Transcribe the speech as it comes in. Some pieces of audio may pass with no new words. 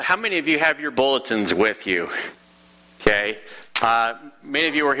how many of you have your bulletins with you? Okay. Many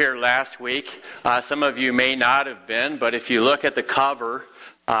of you were here last week. Some of you may not have been, but if you look at the cover,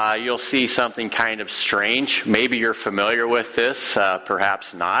 you'll see something kind of strange. Maybe you're familiar with this,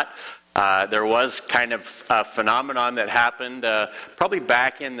 perhaps not. There was kind of a phenomenon that happened probably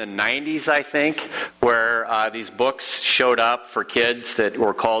back in the 90s, I think, where these books showed up for kids that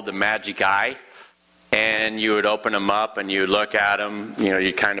were called the Magic Eye. And you would open them up and you'd look at them,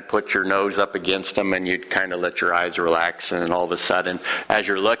 you'd kind of put your nose up against them and you'd kind of let your eyes relax, and then all of a sudden, as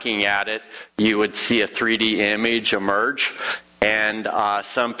you're looking at it, you would see a 3D image emerge. And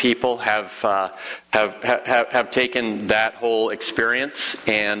some people have taken that whole experience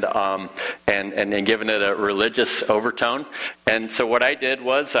and given it a religious overtone. And so what I did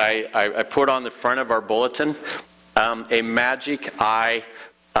was I put on the front of our bulletin a Magic Eye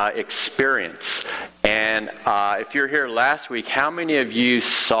experience. And if you're here last week, how many of you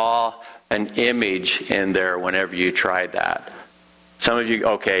saw an image in there whenever you tried that? Some of you,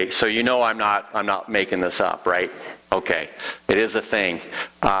 okay, so I'm not making this up, right? Okay, it is a thing.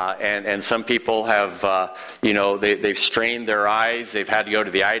 And some people have, they've strained their eyes. They've had to go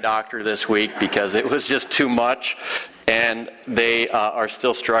to the eye doctor this week because it was just too much, and they are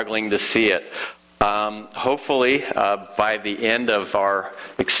still struggling to see it. Hopefully, by the end of our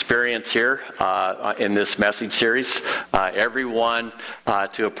experience here in this message series, everyone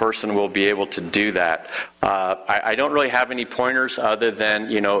to a person will be able to do that. I don't really have any pointers other than,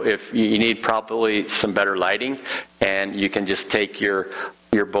 if you need probably some better lighting, and you can just take your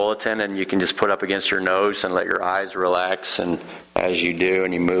bulletin and you can just put up against your nose and let your eyes relax, and as you do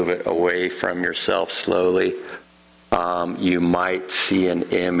and you move it away from yourself slowly, you might see an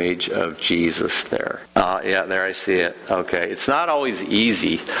image of Jesus there. Yeah, there I see it. Okay, it's not always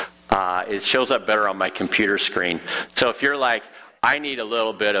easy. It shows up better on my computer screen. So if you're like, I need a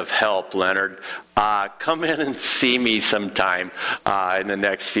little bit of help, Leonard, come in and see me sometime in the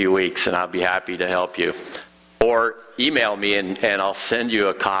next few weeks, and I'll be happy to help you. Or email me, and I'll send you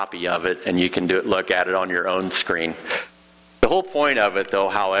a copy of it, and you can look at it on your own screen. The whole point of it, though,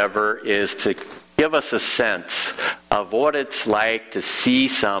 however, is to give us a sense of what it's like to see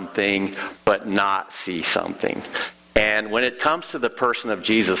something but not see something. And when it comes to the person of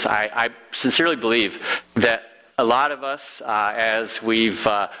Jesus, I sincerely believe that a lot of us, as we've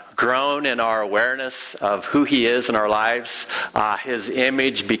grown in our awareness of who he is in our lives, his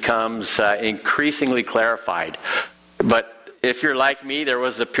image becomes increasingly clarified. But if you're like me, there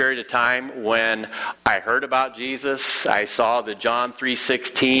was a period of time when I heard about Jesus. I saw the John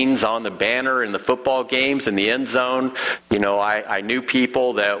 3:16s on the banner in the football games in the end zone. I knew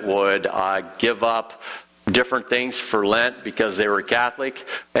people that would give up different things for Lent because they were Catholic.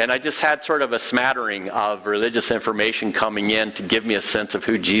 And I just had sort of a smattering of religious information coming in to give me a sense of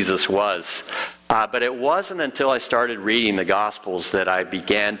who Jesus was. But it wasn't until I started reading the Gospels that I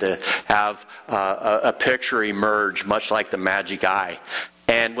began to have a picture emerge, much like the Magic Eye.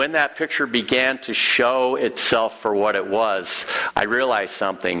 And when that picture began to show itself for what it was, I realized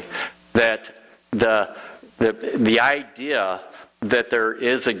something, that the idea that there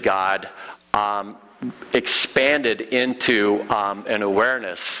is a God expanded into an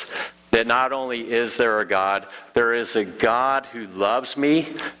awareness that not only is there a God, there is a God who loves me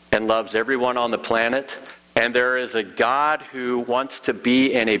and loves everyone on the planet, and there is a God who wants to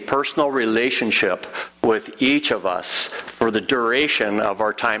be in a personal relationship with each of us for the duration of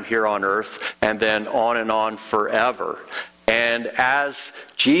our time here on earth, and then on forever. And as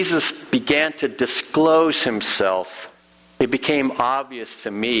Jesus began to disclose himself, it became obvious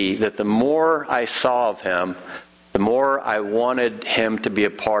to me that the more I saw of him, the more I wanted him to be a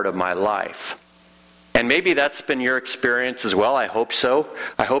part of my life. And maybe that's been your experience as well. I hope so.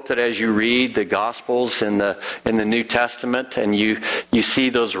 I hope that as you read the Gospels in the New Testament and you see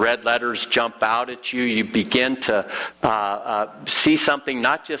those red letters jump out at you, you begin to see something,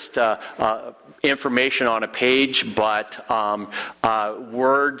 not just information on a page, but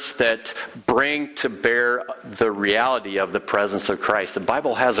words that bring to bear the reality of the presence of Christ. The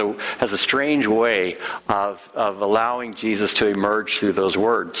Bible has a strange way of allowing Jesus to emerge through those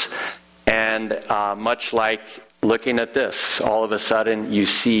words. And much like looking at this, all of a sudden you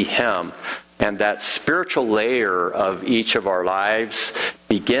see him. And that spiritual layer of each of our lives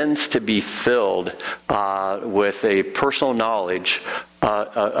begins to be filled with a personal knowledge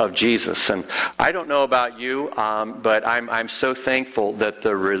of Jesus. And I don't know about you, but I'm so thankful that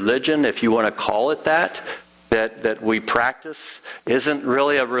the religion, if you want to call it that we practice, isn't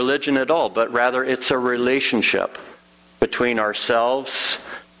really a religion at all, but rather it's a relationship between ourselves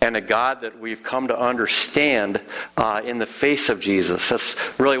and a God that we've come to understand in the face of Jesus. That's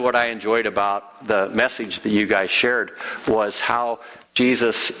really what I enjoyed about the message that you guys shared, was how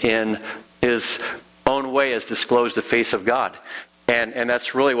Jesus in his own way has disclosed the face of God. And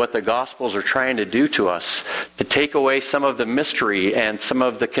that's really what the Gospels are trying to do to us, to take away some of the mystery and some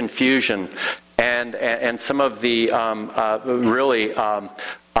of the confusion and some of the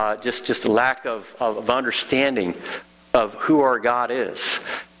just lack of understanding of who our God is.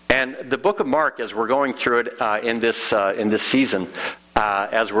 And the book of Mark, as we're going through it in this season,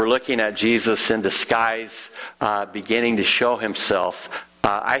 as we're looking at Jesus in disguise, beginning to show himself,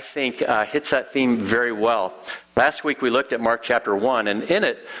 I think hits that theme very well. Last week we looked at Mark chapter 1, and in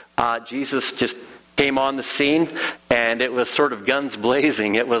it, Jesus just came on the scene, and it was sort of guns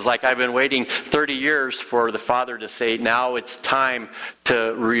blazing. It was like, I've been waiting 30 years for the Father to say, now it's time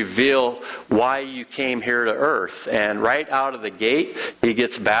to reveal why you came here to earth. And right out of the gate, he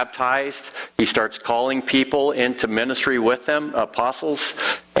gets baptized. He starts calling people into ministry with them, apostles.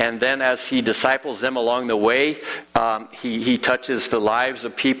 And then as he disciples them along the way, he touches the lives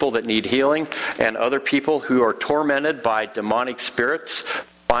of people that need healing and other people who are tormented by demonic spirits,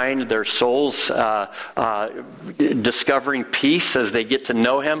 find their souls discovering peace as they get to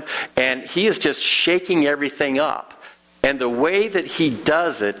know him. And he is just shaking everything up. And the way that he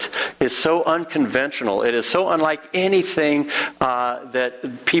does it is so unconventional. It is so unlike anything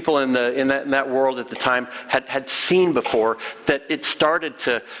that people in that world at the time had seen before, that it started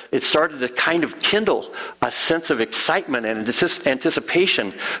to kind of kindle a sense of excitement and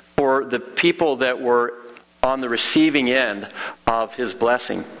anticipation for the people that were on the receiving end of his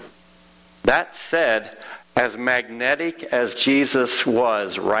blessing. That said, as magnetic as Jesus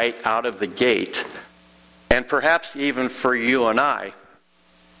was right out of the gate, and perhaps even for you and I,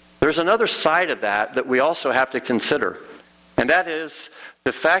 there's another side of that we also have to consider. And that is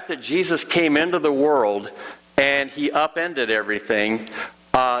the fact that Jesus came into the world and he upended everything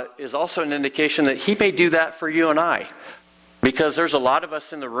is also an indication that he may do that for you and I. Because there's a lot of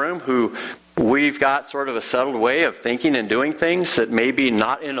us in the room who we've got sort of a settled way of thinking and doing things that may be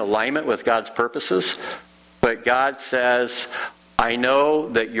not in alignment with God's purposes. But God says, I know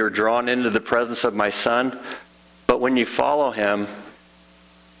that you're drawn into the presence of my Son, but when you follow him,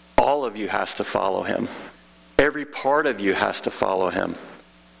 all of you has to follow him. Every part of you has to follow him.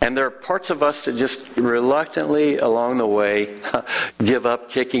 And there are parts of us that just reluctantly along the way give up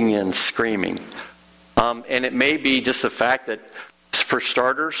kicking and screaming. And it may be just the fact that, for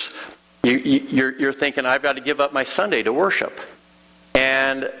starters, you're thinking, I've got to give up my Sunday to worship.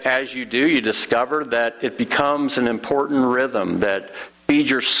 And as you do, you discover that it becomes an important rhythm that feeds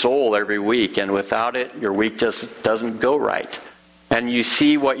your soul every week. And without it, your week just doesn't go right. And you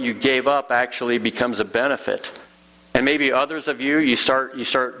see what you gave up actually becomes a benefit. And maybe others of you start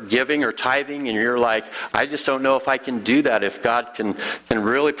giving or tithing, and you're like, I just don't know if I can do that, if God can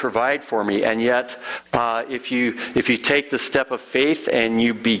really provide for me. And yet, if you take the step of faith and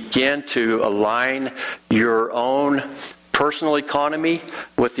you begin to align your own personal economy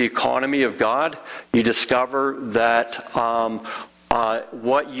with the economy of God, you discover that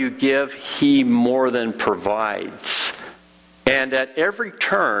what you give, he more than provides. And at every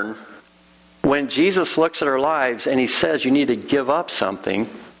turn, when Jesus looks at our lives and he says you need to give up something,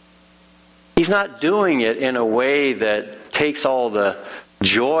 he's not doing it in a way that takes all the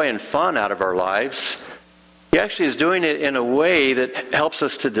joy and fun out of our lives. He actually is doing it in a way that helps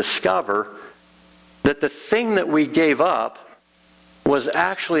us to discover that the thing that we gave up was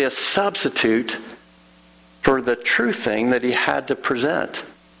actually a substitute for the true thing that he had to present.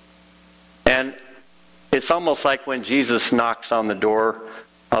 And it's almost like when Jesus knocks on the door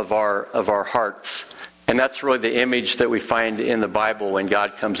of our hearts. And that's really the image that we find in the Bible when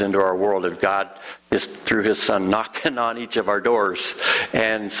God comes into our world, of God is through his Son knocking on each of our doors.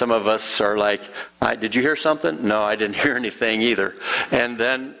 And some of us are like, did you hear something? No, I didn't hear anything either. And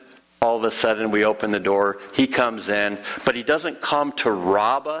then all of a sudden we open the door, he comes in, but he doesn't come to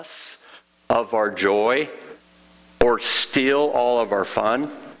rob us of our joy or steal all of our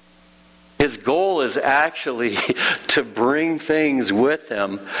fun. His goal is actually to bring things with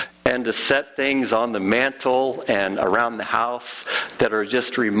him and to set things on the mantle and around the house that are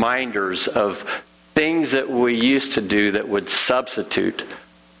just reminders of things that we used to do that would substitute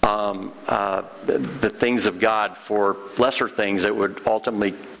the things of God for lesser things that would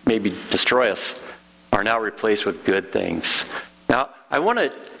ultimately maybe destroy us, are now replaced with good things. Now, I want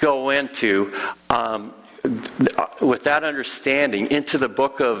to go into with that understanding into the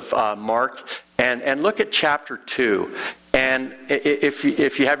book of Mark and look at chapter 2 And if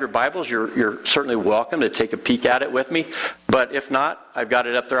you have your Bibles, you're certainly welcome to take a peek at it with me. But if not, I've got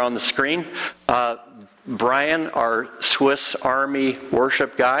it up there on the screen. Brian, our Swiss Army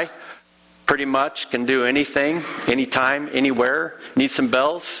worship guy, pretty much can do anything, anytime, anywhere. Need some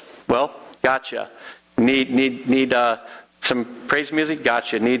bells? Well, gotcha. Need some praise music?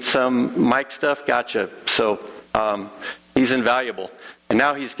 Gotcha. Need some mic stuff? Gotcha. So he's invaluable. And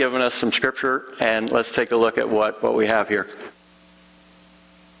now he's given us some scripture, and let's take a look at what we have here.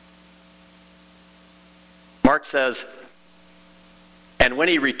 Mark says, and when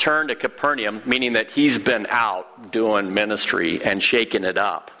he returned to Capernaum, meaning that he's been out doing ministry and shaking it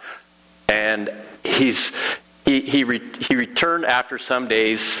up, and he returned after some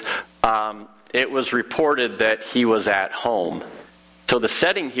days. It was reported that he was at home. So the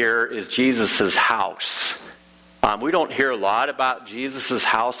setting here is Jesus' house. We don't hear a lot about Jesus'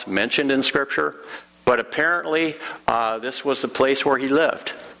 house mentioned in Scripture, but apparently this was the place where he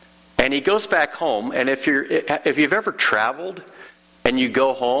lived. And he goes back home, and if you've ever traveled and you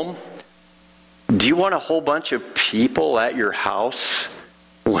go home, do you want a whole bunch of people at your house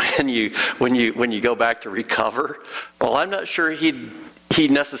when you go back to recover? Well, I'm not sure he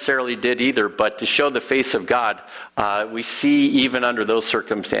necessarily did either, but to show the face of God, we see even under those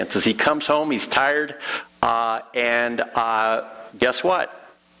circumstances. He comes home, he's tired, and guess what?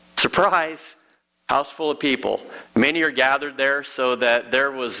 Surprise! House full of people. Many are gathered there so that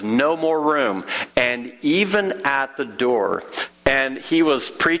there was no more room. And even at the door, and he was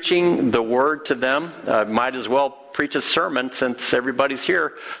preaching the word to them. Might as well preach a sermon since everybody's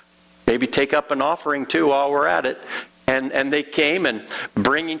here. Maybe take up an offering too while we're at it. And they came and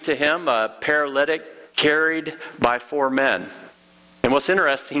bringing to him a paralytic carried by 4 men. And what's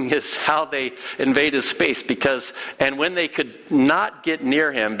interesting is how they invade his space and when they could not get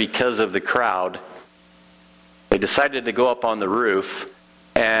near him because of the crowd, they decided to go up on the roof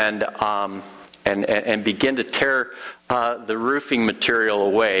and begin to tear the roofing material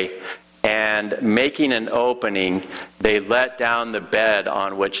away. And making an opening, they let down the bed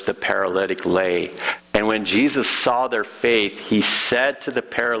on which the paralytic lay. And when Jesus saw their faith, he said to the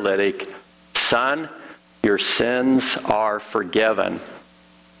paralytic, "Son, your sins are forgiven."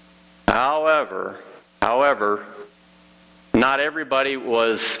 However, not everybody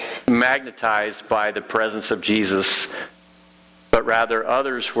was magnetized by the presence of Jesus, but rather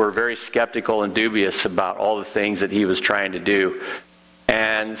others were very skeptical and dubious about all the things that he was trying to do.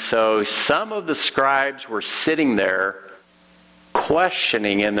 And so some of the scribes were sitting there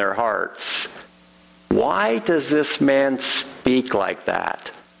questioning in their hearts, why does this man speak like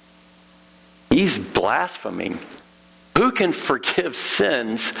that? He's blaspheming. Who can forgive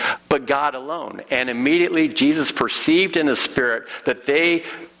sins but God alone? And immediately Jesus perceived in his spirit that they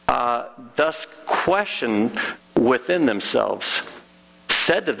thus questioned within themselves,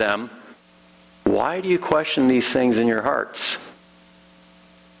 said to them, "Why do you question these things in your hearts?"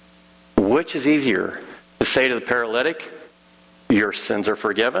 Which is easier, to say to the paralytic, "Your sins are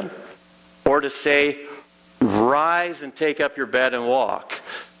forgiven," or to say, "Rise and take up your bed and walk"?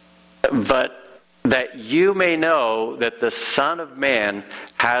 But that you may know that the Son of Man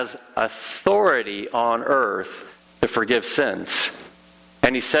has authority on earth to forgive sins.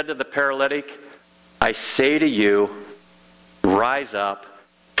 And he said to the paralytic, "I say to you, rise up,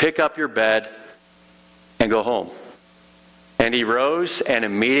 pick up your bed, and go home." And he rose and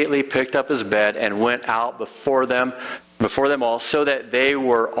immediately picked up his bed and went out before them all, so that they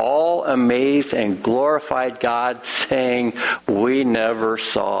were all amazed and glorified God, saying, "We never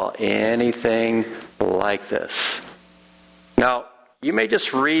saw anything like this." Now, you may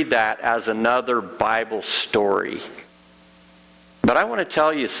just read that as another Bible story. But I want to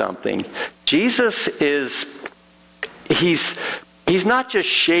tell you something. Jesus he's not just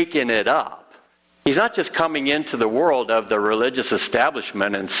shaking it up. He's not just coming into the world of the religious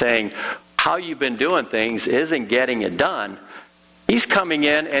establishment and saying, how you've been doing things isn't getting it done. He's coming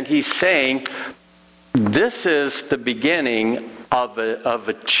in and he's saying, this is the beginning of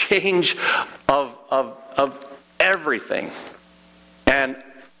a change of everything. And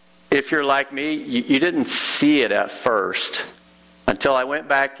if you're like me, you didn't see it at first until I went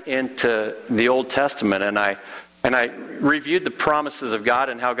back into the Old Testament and I reviewed the promises of God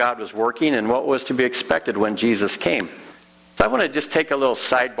and how God was working and what was to be expected when Jesus came. So I want to just take a little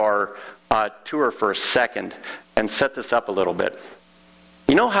sidebar tour for a second and set this up a little bit.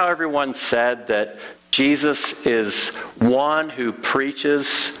 You know how everyone said that Jesus is one who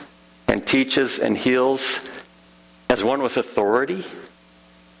preaches and teaches and heals as one with authority?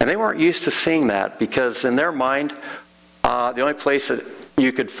 And they weren't used to seeing that because in their mind, the only place that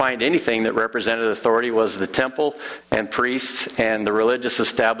you could find anything that represented authority was the temple and priests and the religious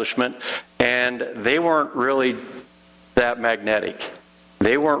establishment, and they weren't really that magnetic.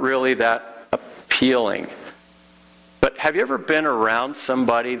 They weren't really that appealing. But have you ever been around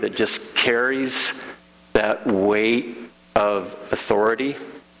somebody that just carries that weight of authority?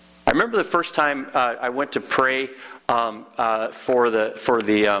 I remember the first time I went to pray for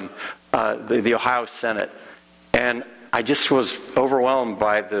the Ohio Senate, and I just was overwhelmed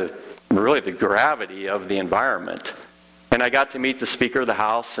by the gravity of the environment. And I got to meet the Speaker of the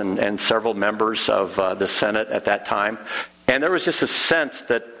House and several members of the Senate at that time. And there was just a sense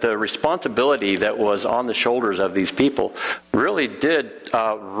that the responsibility that was on the shoulders of these people really did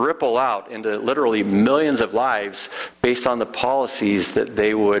ripple out into literally millions of lives based on the policies that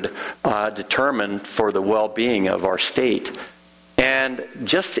they would determine for the well-being of our state. And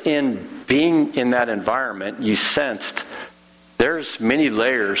just in being in that environment, you sensed there's many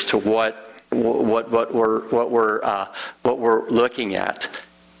layers to what we're looking at.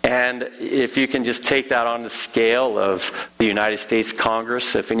 And if you can just take that on the scale of the United States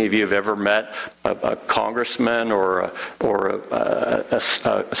Congress, if any of you have ever met a congressman or a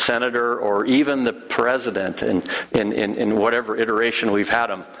senator or even the president in whatever iteration we've had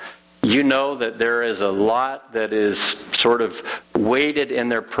them, you know that there is a lot that is sort of weighted in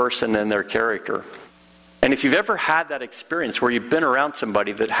their person and their character. And if you've ever had that experience where you've been around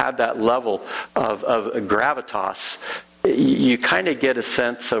somebody that had that level of gravitas, you kind of get a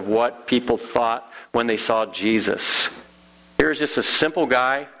sense of what people thought when they saw Jesus. Here's just a simple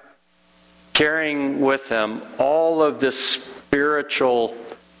guy carrying with him all of this spiritual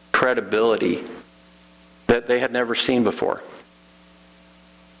credibility that they had never seen before.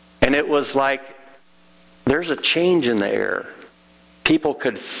 And it was like there's a change in the air. People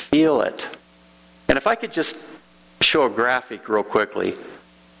could feel it. And if I could just show a graphic real quickly,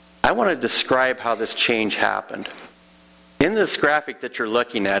 I want to describe how this change happened. In this graphic that you're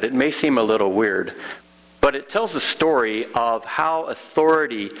looking at, it may seem a little weird, but it tells the story of how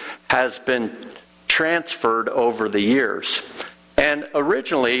authority has been transferred over the years. And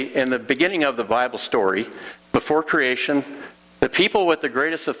originally, in the beginning of the Bible story, before creation, the people with the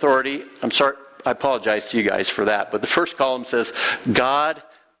greatest authority, I apologize to you guys for that, but the first column says God,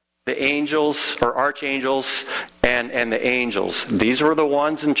 the angels or archangels, and the angels. These were the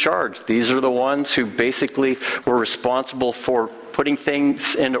ones in charge. These are the ones who basically were responsible for putting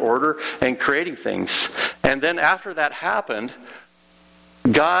things into order and creating things. And then after that happened,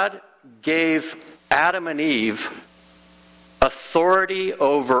 God gave Adam and Eve authority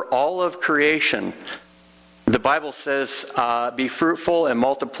over all of creation. The Bible says, be fruitful and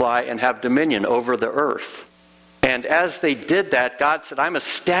multiply and have dominion over the earth. And as they did that, God said, I'm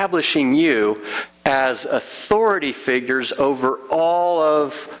establishing you as authority figures over all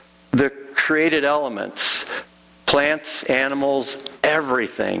of the created elements, plants, animals,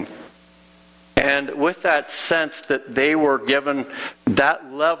 everything. And with that sense that they were given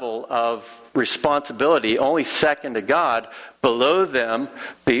that level of responsibility, only second to God, below them,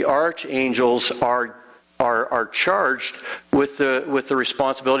 the archangels are charged with the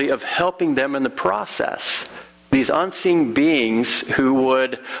responsibility of helping them in the process. These unseen beings who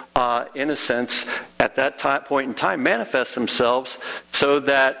would, in a sense, at that point in time, manifest themselves so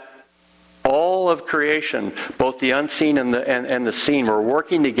that all of creation, both the unseen and the seen, were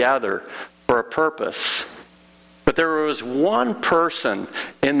working together for a purpose. But there was one person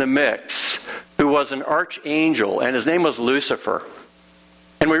in the mix who was an archangel, and his name was Lucifer.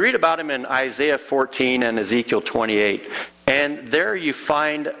 And we read about him in Isaiah 14 and Ezekiel 28. And there you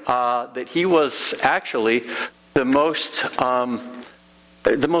find that he was actually the most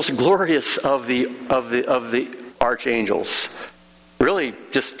glorious of the archangels. Really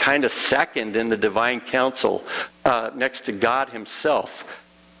just kind of second in the divine council next to God himself.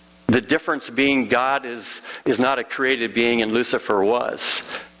 The difference being God is not a created being and Lucifer was.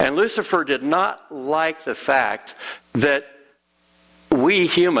 And Lucifer did not like the fact that we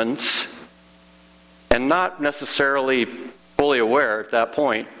humans, and not necessarily fully aware at that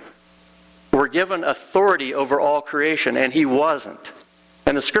point, were given authority over all creation, and he wasn't.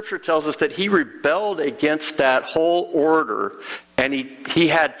 And the scripture tells us that he rebelled against that whole order, and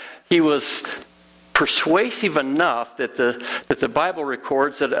he was persuasive enough that the Bible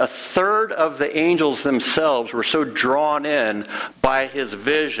records that a third of the angels themselves were so drawn in by his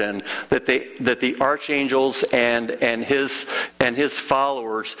vision that the archangels and his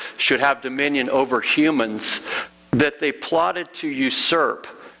followers should have dominion over humans, that they plotted to usurp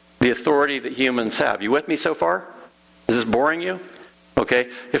the authority that humans have. You with me so far? Is this boring you? Okay.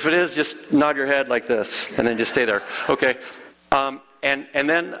 If it is, just nod your head like this and then just stay there. Okay. and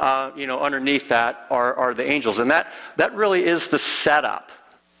then underneath that are the angels. And that really is the setup.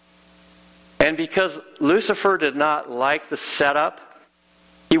 And because Lucifer did not like the setup,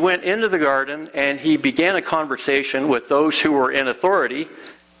 he went into the garden and he began a conversation with those who were in authority,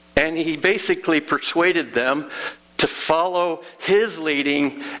 and he basically persuaded them to follow his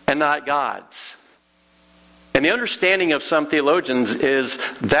leading and not God's. And the understanding of some theologians is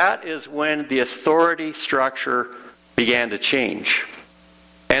that is when the authority structure began to change.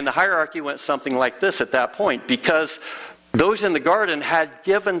 And the hierarchy went something like this at that point, because those in the garden had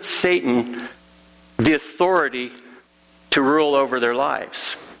given Satan the authority to rule over their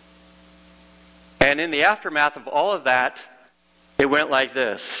lives. And in the aftermath of all of that, it went like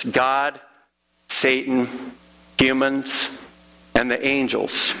this: God, Satan, humans, and the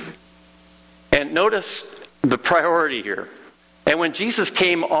angels. And notice the priority here. And when Jesus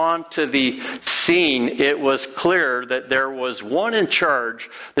came onto the scene, it was clear that there was one in charge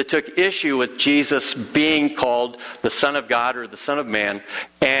that took issue with Jesus being called the Son of God or the Son of Man.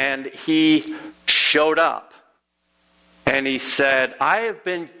 And he showed up. And he said, I have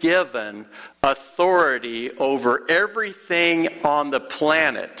been given authority over everything on the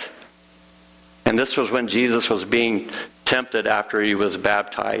planet. And this was when Jesus was being tempted after he was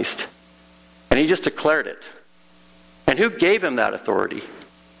baptized. And he just declared it. And who gave him that authority?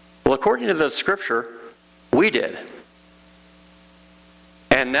 Well, according to the scripture, we did.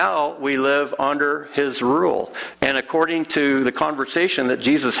 And now we live under his rule. And according to the conversation that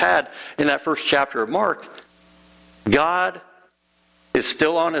Jesus had in that first chapter of Mark, God is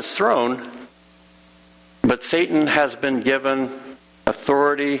still on his throne, but Satan has been given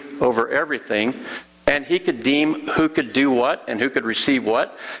authority over everything, and he could deem who could do what and who could receive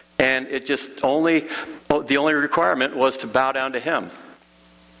what. And the only requirement was to bow down to him.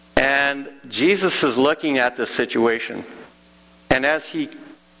 And Jesus is looking at this situation. And as he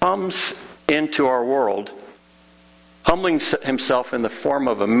comes into our world, humbling himself in the form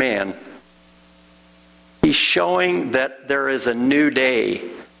of a man, he's showing that there is a new day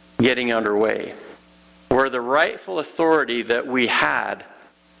getting underway, where the rightful authority that we had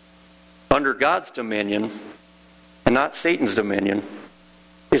under God's dominion, and not Satan's dominion,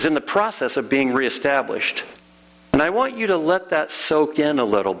 is in the process of being reestablished. And I want you to let that soak in a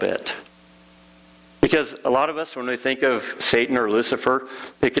little bit. Because a lot of us, when we think of Satan or Lucifer,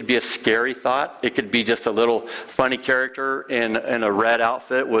 it could be a scary thought. It could be just a little funny character in a red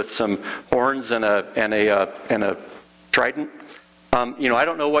outfit with some horns and a trident. I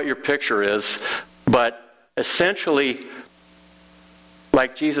don't know what your picture is, but essentially,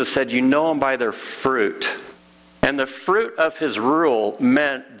 like Jesus said, you know them by their fruit. And the fruit of his rule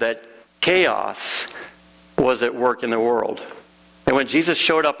meant that chaos was at work in the world. And when Jesus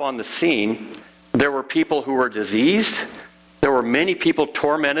showed up on the scene, there were people who were diseased. There were many people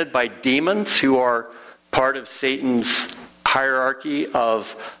tormented by demons who are part of Satan's hierarchy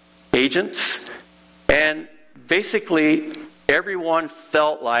of agents. And basically, everyone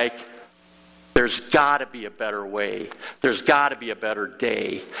felt like there's got to be a better way. There's got to be a better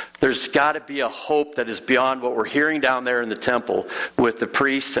day. There's got to be a hope that is beyond what we're hearing down there in the temple with the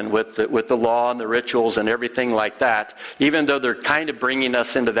priests and with the law and the rituals and everything like that. Even though they're kind of bringing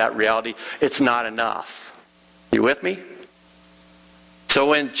us into that reality, it's not enough. You with me? So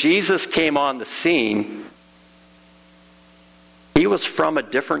when Jesus came on the scene, he was from a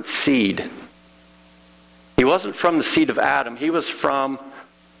different seed. He wasn't from the seed of Adam. He was from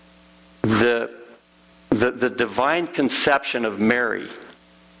the divine conception of Mary.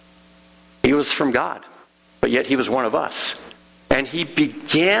 He was from God, but yet he was one of us. And he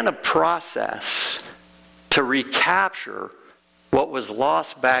began a process to recapture what was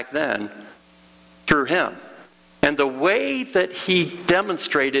lost back then through him. And the way that he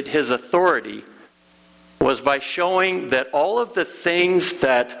demonstrated his authority was by showing that all of the things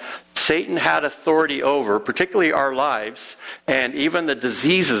that Satan had authority over, particularly our lives, and even the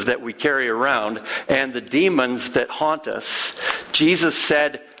diseases that we carry around, and the demons that haunt us, Jesus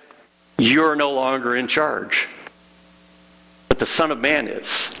said, you're no longer in charge. But the Son of Man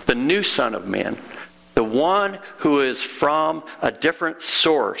is, the new Son of Man, the one who is from a different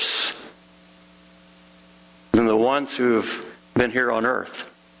source than the ones who have been here on earth.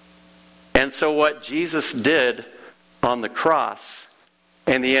 And so what Jesus did on the cross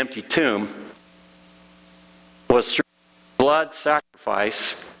and the empty tomb was through blood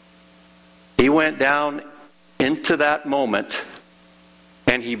sacrifice. He went down into that moment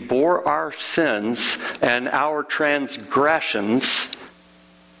and he bore our sins and our transgressions,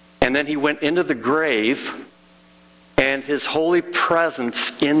 and then he went into the grave, and his holy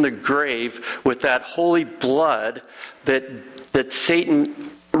presence in the grave with that holy blood that that Satan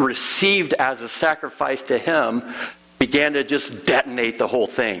received as a sacrifice to him began to just detonate the whole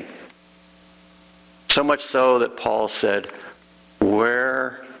thing. So much so that Paul said,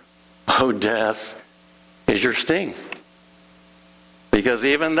 "Where, O death, is your sting?" Because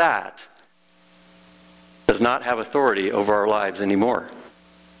even that does not have authority over our lives anymore.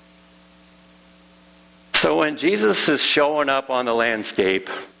 So when Jesus is showing up on the landscape,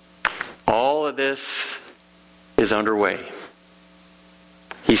 all of this is underway.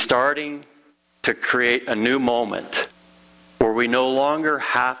 He's starting to create a new moment where we no longer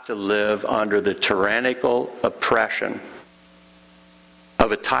have to live under the tyrannical oppression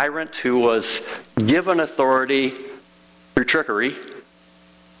of a tyrant who was given authority through trickery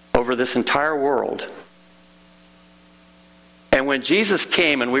over this entire world. And when Jesus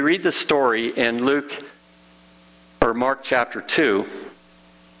came, and we read the story in Mark chapter 2,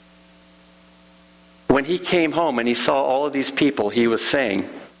 when he came home and he saw all of these people, he was saying,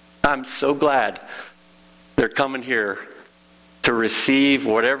 "I'm so glad they're coming here to receive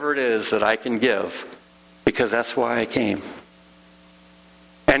whatever it is that I can give, because that's why I came."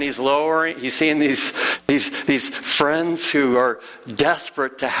 And he's seeing these friends who are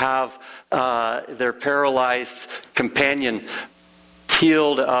desperate to have their paralyzed companion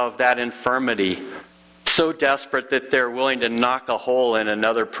healed of that infirmity. So desperate that they're willing to knock a hole in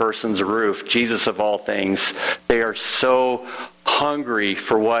another person's roof. Jesus of all things. They are so hungry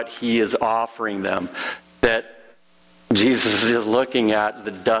for what he is offering them that Jesus is looking at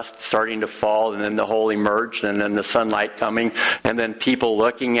the dust starting to fall, and then the hole emerged, and then the sunlight coming, and then people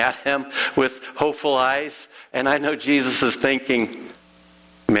looking at him with hopeful eyes. And I know Jesus is thinking,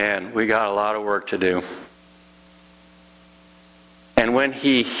 "Man, we got a lot of work to do." And when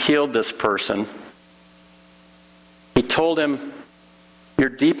he healed this person, he told him, "Your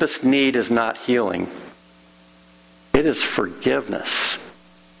deepest need is not healing. It is forgiveness."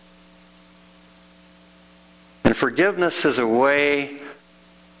 And forgiveness is a way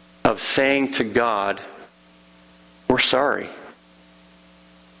of saying to God, "We're sorry."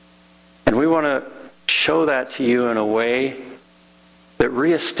 And we want to show that to you in a way that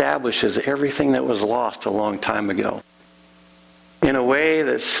reestablishes everything that was lost a long time ago. In a way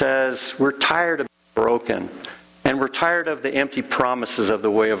that says, we're tired of being broken. And we're tired of the empty promises of the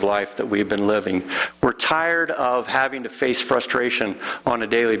way of life that we've been living. We're tired of having to face frustration on a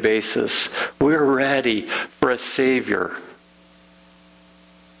daily basis. We're ready for a Savior.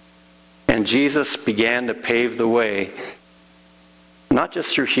 And Jesus began to pave the way, not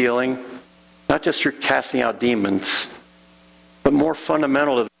just through healing, not just through casting out demons, but more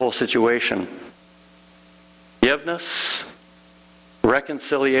fundamental to the whole situation. Forgiveness,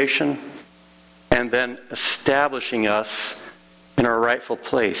 reconciliation, and then establishing us in our rightful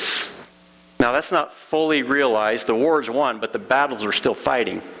place. Now, that's not fully realized. The war is won, but the battles are still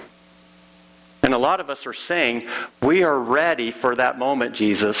fighting. And a lot of us are saying, we are ready for that moment,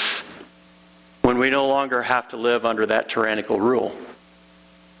 Jesus, when we no longer have to live under that tyrannical rule.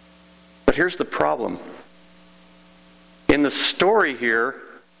 But here's the problem. In the story here,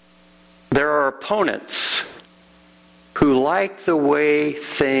 there are opponents who like the way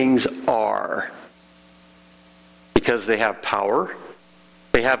things are. Because they have power,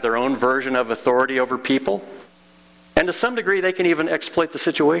 they have their own version of authority over people, and to some degree they can even exploit the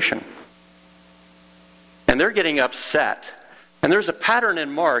situation. And they're getting upset. And there's a pattern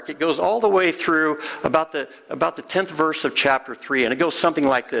in Mark. It goes all the way through about the 10th verse of chapter 3, and it goes something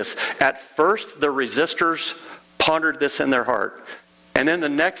like this. At first, the resistors pondered this in their heart. And then the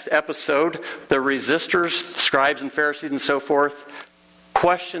next episode, the resistors, scribes and Pharisees and so forth,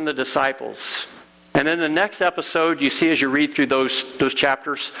 questioned the disciples. And then the next episode, you see as you read through those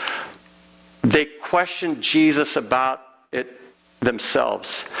chapters, they questioned Jesus about it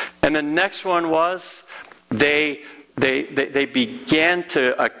themselves. And the next one was they began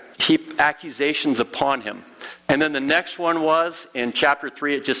to heap accusations upon him. And then the next one was, in chapter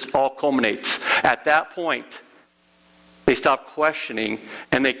 3, it just all culminates. At that point, they stopped questioning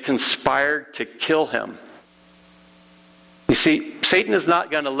and they conspired to kill him. You see, Satan is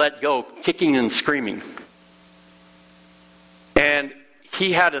not going to let go kicking and screaming. And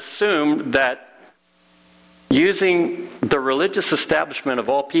he had assumed that using the religious establishment of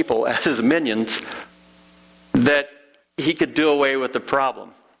all people as his minions, that he could do away with the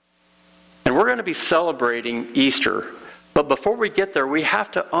problem. And we're going to be celebrating Easter. But before we get there, we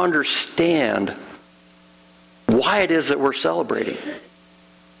have to understand why it is that we're celebrating.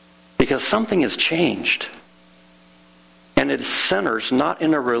 Because something has changed. And it centers not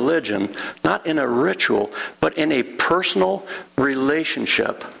in a religion, not in a ritual, but in a personal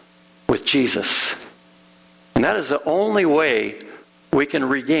relationship with Jesus. And And that is the only way we can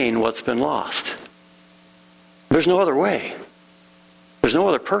regain what's been lost. There's no other way. There's no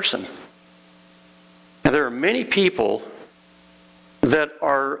other person. And there are many people that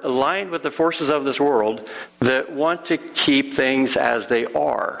are aligned with the forces of this world that want to keep things as they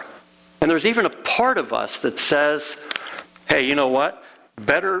are. And there's even a part of us that says, hey, you know what?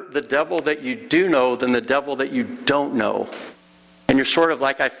 Better the devil that you do know than the devil that you don't know. And you're sort of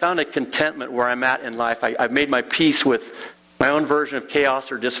like, I found a contentment where I'm at in life. I've made my peace with my own version of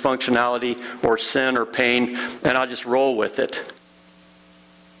chaos or dysfunctionality or sin or pain, and I'll just roll with it.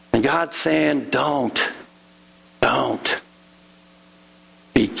 And God's saying, don't.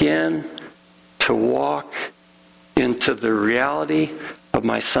 Begin to walk into the reality of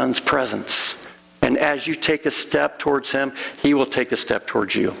my Son's presence. And as you take a step towards Him, He will take a step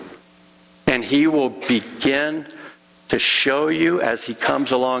towards you. And He will begin to show you as He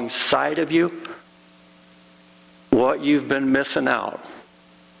comes alongside of you what you've been missing out.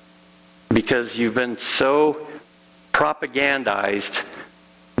 Because you've been so propagandized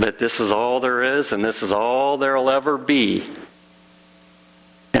that this is all there is and this is all there'll ever be.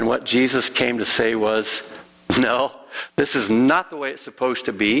 And what Jesus came to say was, no, this is not the way it's supposed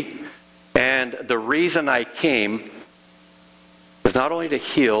to be. And the reason I came is not only to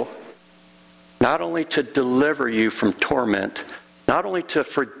heal, not only to deliver you from torment, not only to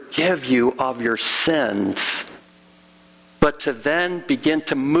forgive you of your sins, but to then begin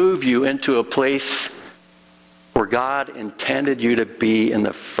to move you into a place where God intended you to be in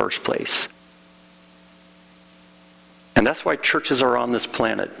the first place. And that's why churches are on this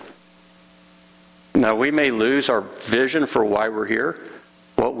planet. Now, we may lose our vision for why we're here,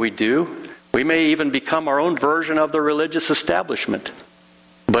 what we do. We may even become our own version of the religious establishment.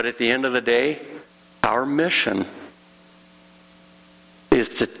 But at the end of the day, our mission is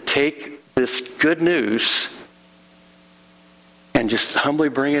to take this good news and just humbly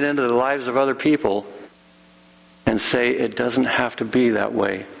bring it into the lives of other people and say it doesn't have to be that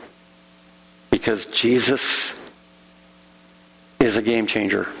way. Because Jesus is a game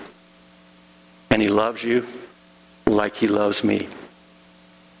changer. And He loves you like He loves me.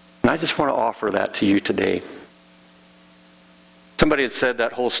 And I just want to offer that to you today. Somebody had said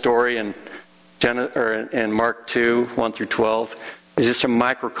that whole story in Mark 2, 1 through 12 is just a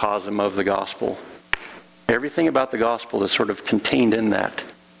microcosm of the gospel. Everything about the gospel is sort of contained in that.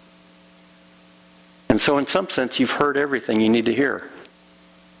 And so in some sense, you've heard everything you need to hear.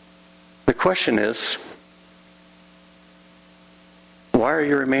 The question is, why are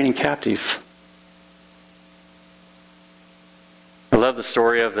you remaining captive? I love the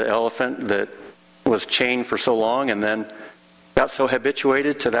story of the elephant that was chained for so long and then got so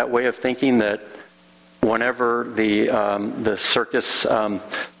habituated to that way of thinking that whenever the circus, the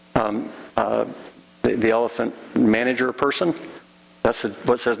elephant manager person, that's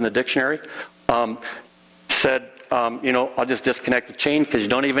what it says in the dictionary, said, I'll just disconnect the chain because you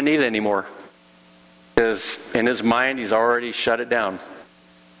don't even need it anymore. Because in his mind, he's already shut it down.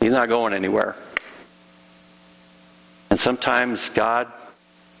 He's not going anywhere. And sometimes God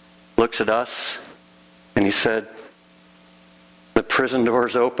looks at us and He said, the prison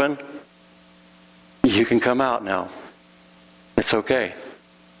door's open. You can come out now. It's okay.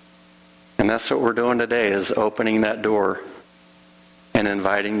 And that's what we're doing today, is opening that door and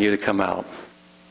inviting you to come out.